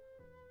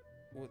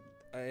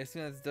 I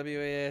assume that's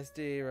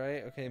WASD,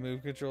 right? Okay,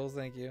 move controls,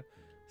 thank you.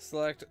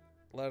 Select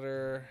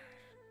letter.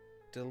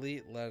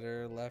 Delete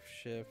letter. Left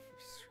shift.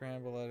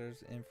 Scramble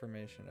letters.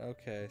 Information.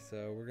 Okay,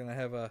 so we're gonna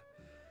have a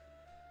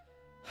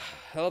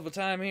hell of a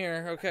time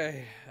here.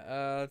 Okay,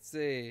 let's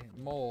see.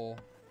 Mole.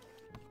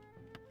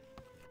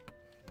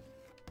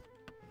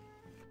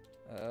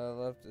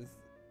 Left is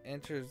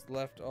enters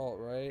left alt,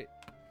 right?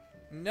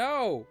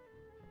 No!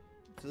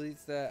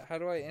 Deletes that. How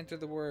do I enter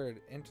the word?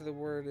 Enter the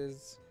word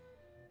is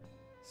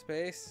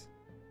space.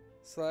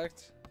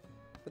 Select.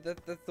 But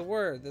that's the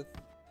word. That's...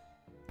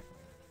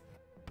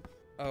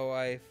 Oh,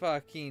 I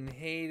fucking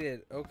hate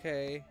it.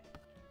 Okay.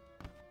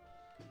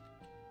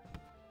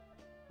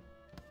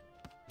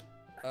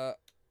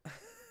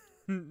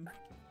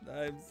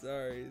 I'm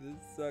sorry. This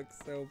sucks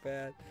so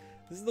bad.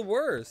 This is the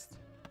worst.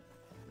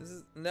 This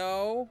is...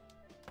 No.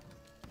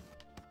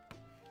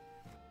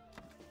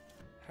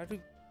 How do...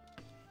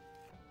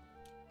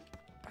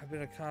 I've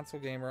been a console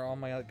gamer all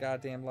my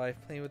goddamn life.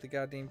 Playing with the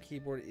goddamn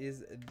keyboard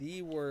is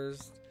the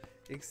worst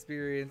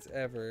experience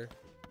ever.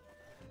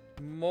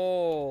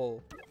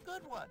 Mole.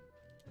 Good one.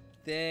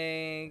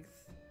 Thanks.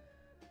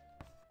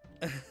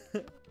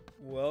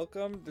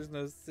 Welcome. There's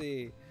no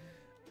C.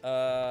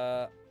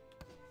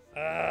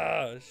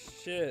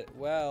 Shit.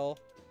 Well.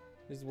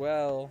 There's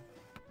well.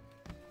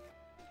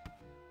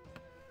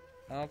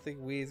 I don't think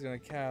we's gonna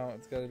count.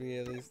 It's gotta be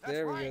at least.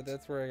 There we go.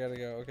 That's where I gotta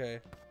go. Okay.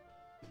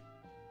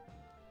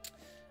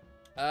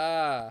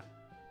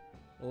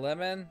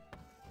 Lemon.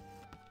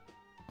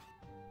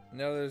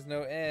 No, there's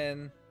no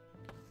N.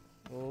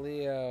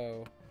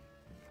 Leo.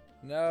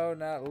 No,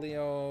 not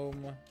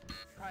Leom.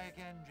 Try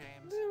again,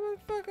 James.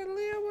 Fucking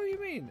Leo, what do you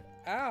mean?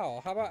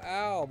 Owl. How about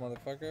owl,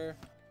 motherfucker?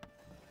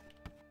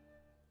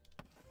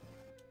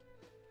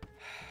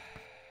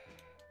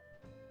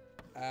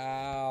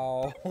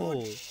 Owl.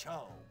 Good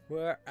show.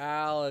 We're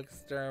owl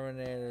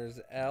exterminators.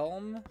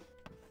 Elm?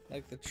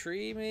 Like the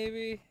tree,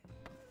 maybe?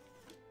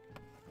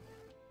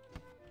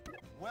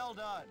 Well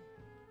done.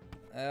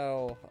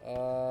 L.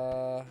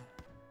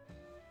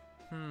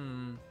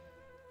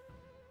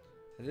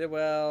 I did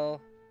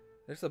well.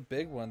 There's a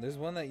big one. There's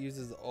one that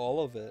uses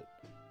all of it.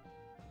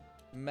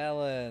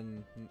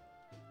 Melon.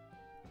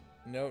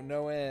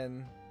 No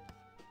N.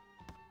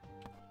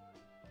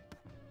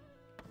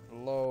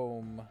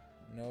 Loam.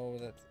 No,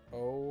 that's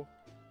O.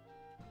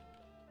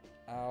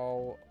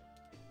 Ow.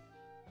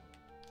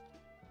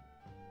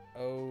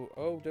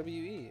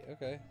 O-W-E.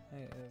 Okay.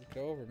 Hey,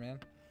 go over, man.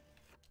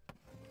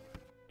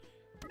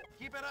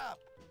 Keep it up.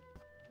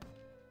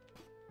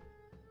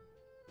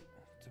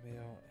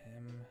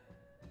 W-O-M.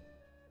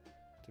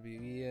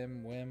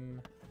 W-E-M. Wim.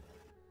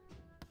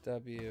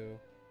 W.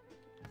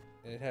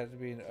 It had to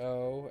be an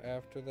O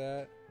after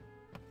that.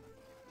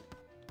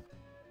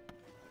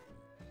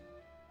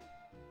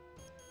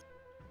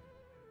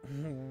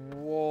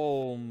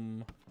 Whoa.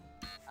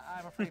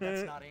 I'm afraid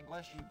that's not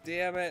English.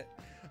 Damn it.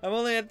 I'm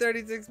only at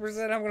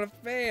 36%. I'm gonna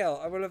fail.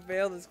 I'm gonna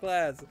fail this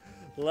class.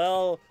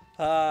 Lel,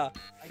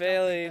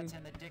 failing. That's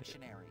in the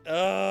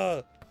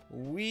dictionary.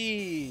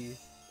 We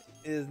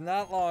is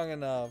not long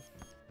enough.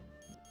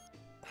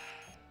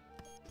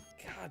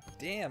 God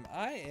damn,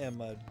 I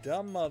am a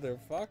dumb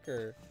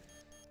motherfucker.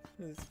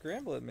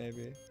 Scramble it,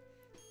 maybe.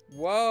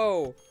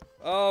 Whoa.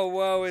 Oh,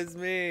 woe is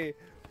me.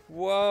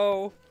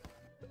 Whoa.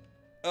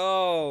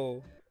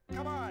 Oh.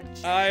 Come on,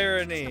 James.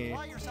 Irony. Just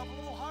apply yourself a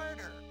little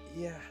harder.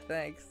 Yeah,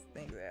 thanks.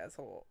 Thanks,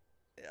 asshole.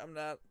 I'm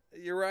not.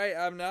 You're right.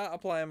 I'm not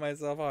applying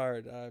myself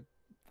hard. I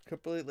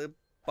completely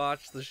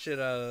botched the shit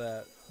out of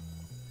that.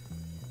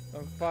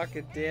 Oh,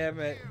 fucking damn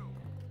it.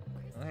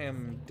 I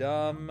am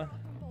dumb.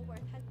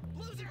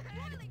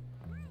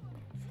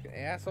 Fucking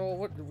asshole.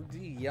 What? Are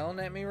you yelling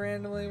at me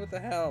randomly? What the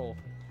hell?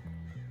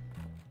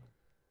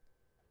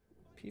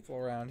 People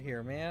around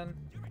here, man.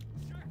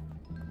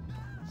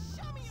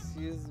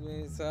 Excuse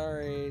me,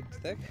 sorry.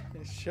 Did that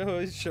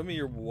show me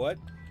your what?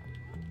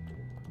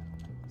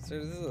 Sir,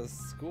 this is a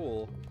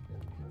school.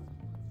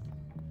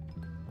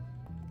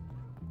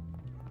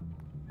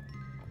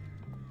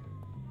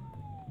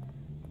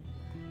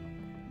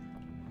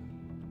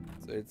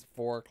 So it's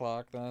 4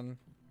 o'clock then.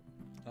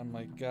 I'm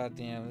like, god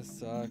damn, this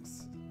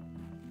sucks.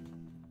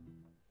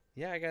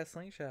 Yeah, I got a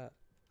slingshot.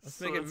 Let's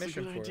make a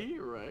mission for it.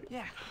 Right?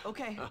 Yeah,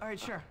 okay. Alright,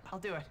 sure. I'll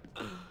do it.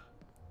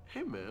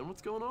 Hey man,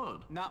 what's going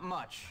on? Not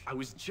much. I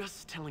was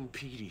just telling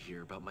Petey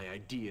here about my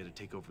idea to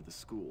take over the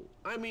school.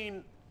 I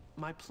mean,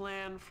 my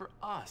plan for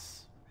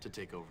us to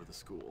take over the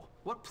school.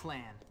 What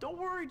plan? Don't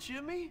worry,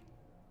 Jimmy.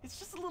 It's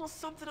just a little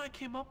something I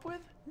came up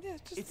with. Yeah,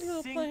 just It's a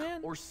little sink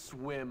plan. or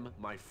swim,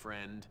 my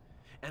friend.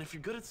 And if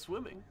you're good at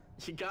swimming,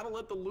 you gotta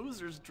let the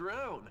losers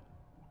drown.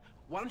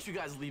 Why don't you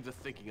guys leave the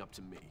thinking up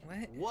to me?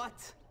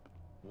 What?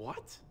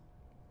 What?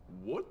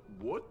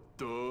 What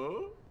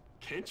the?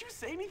 Can't you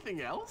say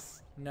anything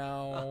else?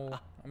 No,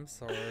 I'm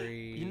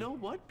sorry. You know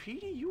what,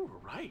 Petey? You were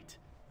right.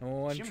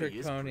 One Jimmy trick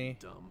is pony.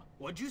 pretty dumb.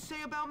 What'd you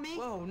say about me?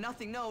 Whoa,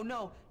 nothing.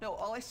 No.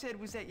 All I said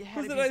was that you had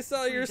Was to that be I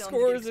saw pretty your dumb to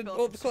scores get in expelled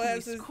both from so many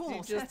classes you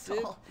schools, just that's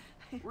did. all.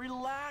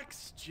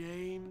 Relax,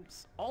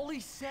 James. All he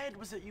said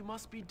was that you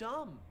must be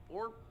dumb.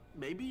 Or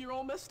maybe you're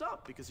all messed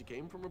up because you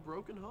came from a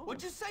broken home.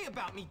 What'd you say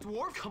about me,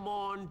 dwarf? Come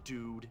on,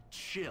 dude.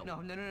 Chill.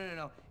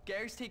 No.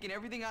 Gary's taking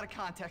everything out of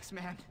context,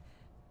 man.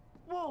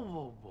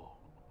 Whoa.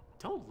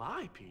 Don't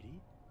lie, Petey.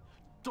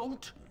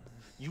 Don't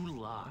you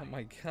lie. Oh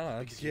my god,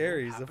 Because you know what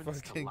Gary's a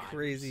happens to fucking liars?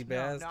 crazy No,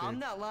 bastard. I'm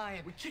not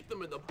lying. We kicked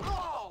them in the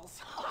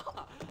balls.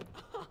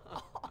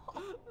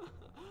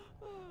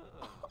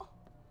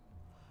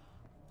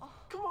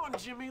 Come on,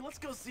 Jimmy. Let's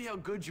go see how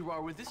good you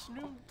are with this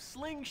new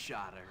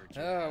slingshot I heard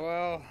you had. Oh,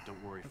 well,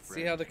 Don't worry, let's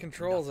friend. see how the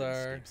controls Nothing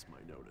are. escapes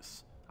my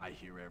notice. I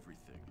hear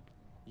everything.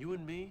 You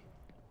and me,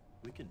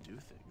 we can do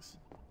things.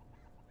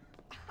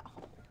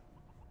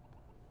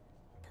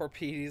 Poor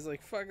Petey's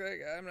like, fuck that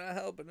guy, I'm not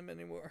helping him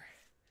anymore.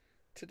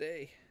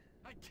 Today.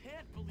 I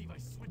can't believe I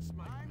switched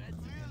my meds.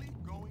 Really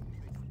going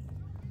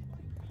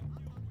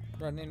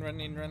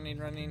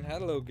Running.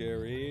 Hello,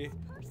 Gary.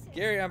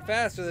 Gary, I'm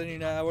faster than you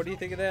now. What do you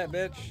think of that,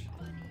 bitch?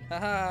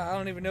 Haha, I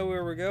don't even know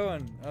where we're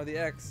going. Oh, the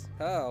X.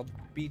 Oh, I'll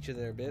beat you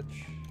there,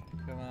 bitch.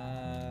 Come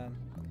on.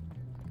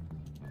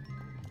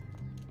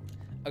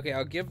 Okay,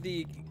 I'll give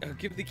the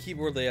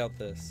keyboard layout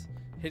this.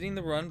 Hitting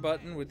the run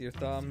button with your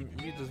thumb,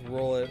 you just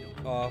roll it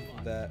off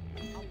of that.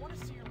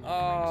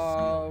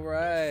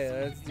 Alright,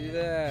 let's do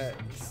that.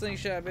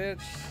 Slingshot,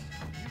 bitch.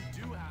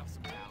 You do have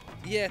some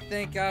talent. Yeah,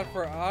 thank God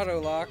for auto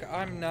lock.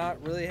 I'm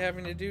not really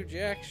having to do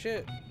jack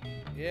shit.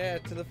 Yeah,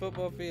 to the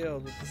football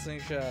field with the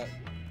slingshot.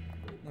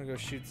 I'm gonna go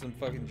shoot some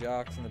fucking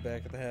jocks in the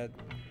back of the head.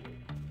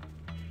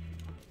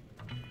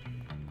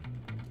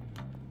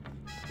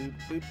 Boop,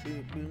 boop,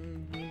 boop,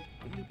 boom, boop,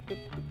 boop, boop,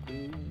 boop,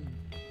 boom.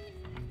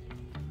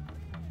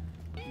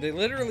 They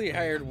literally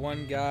hired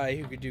one guy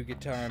who could do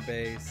guitar and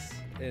bass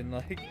and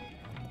like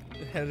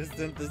had a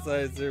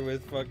synthesizer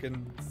with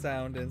fucking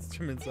sound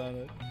instruments on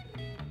it.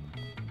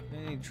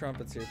 I need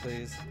trumpets here,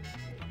 please.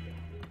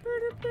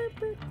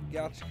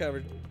 Got you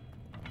covered.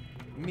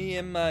 Me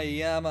and my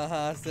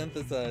Yamaha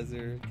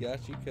synthesizer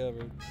got you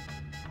covered.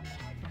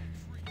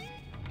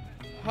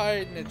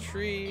 Hide in a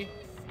tree.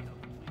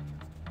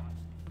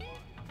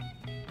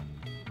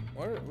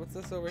 What's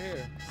this over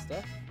here?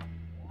 Stuff?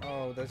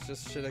 Oh, that's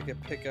just shit I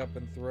could pick up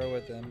and throw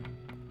at them.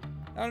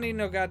 I don't need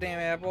no goddamn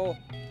apple.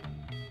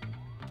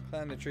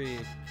 Climb the tree.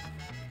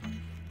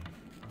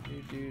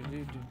 Do.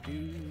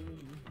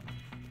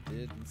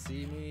 Didn't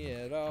see me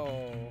at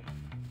all.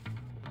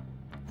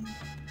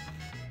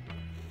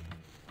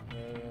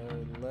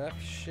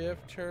 Left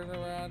shift, turn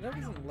around. There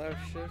wasn't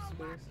left shift,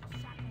 please.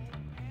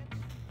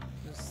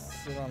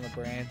 Just sit on the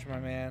branch, my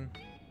man.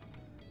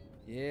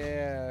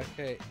 Yeah,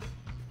 okay.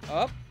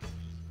 Up?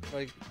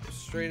 Like,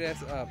 straight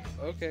ass up.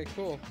 Okay,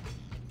 cool.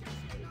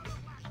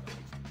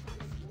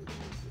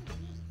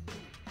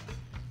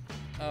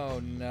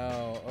 Oh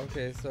no.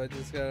 Okay, so I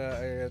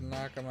gotta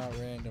knock them out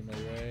randomly,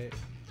 right?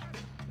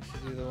 I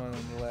should do the one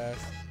on the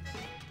last.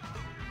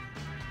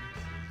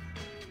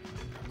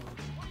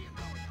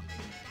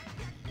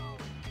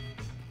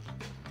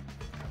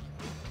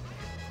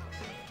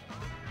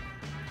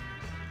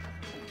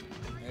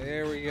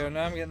 There we go.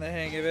 Now I'm getting the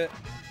hang of it.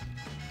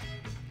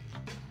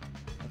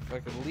 If I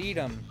could lead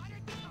them.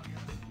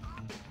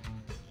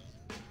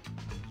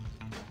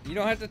 You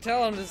don't have to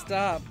tell them to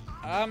stop.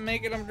 I'm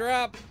making them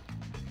drop.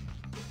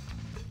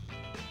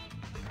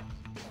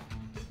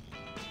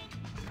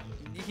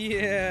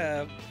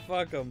 Yeah,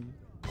 fuck them.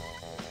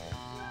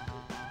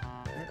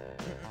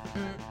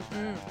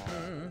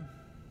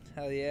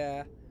 Hell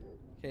yeah.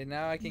 Okay,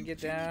 now I can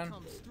get down.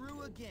 Comes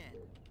through again.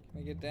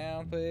 Let me get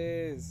down,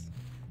 please.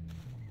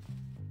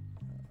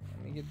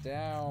 Let me get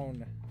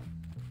down.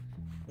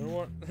 I don't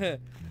want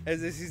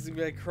as they see some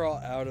guy crawl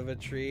out of a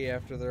tree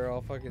after they're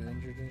all fucking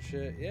injured and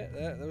shit. Yeah,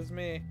 that was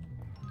me.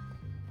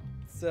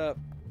 What's up?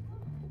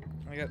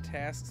 I got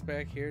tasks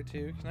back here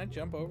too. Can I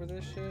jump over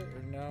this shit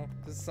or no?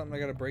 This is something I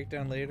gotta break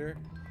down later.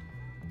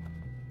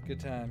 Good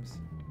times.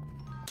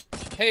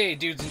 Hey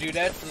dudes and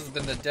dudettes, this has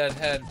been the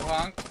Deadhead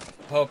Punk.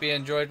 Hope you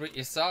enjoyed what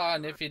you saw,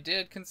 and if you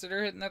did,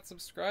 consider hitting that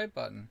subscribe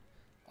button.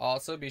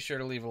 Also, be sure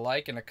to leave a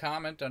like and a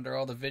comment under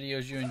all the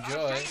videos you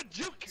enjoy,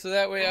 so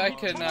that way I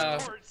can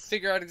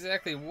figure out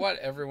exactly what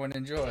everyone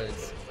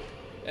enjoys.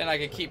 And I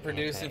can keep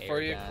producing for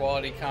you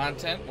quality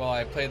content while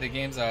I play the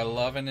games I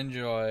love and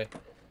enjoy.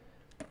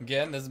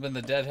 Again, this has been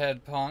the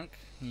Deadhead Punk.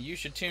 You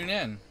should tune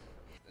in,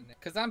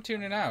 because I'm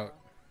tuning out.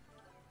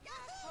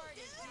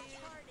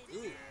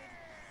 Ooh.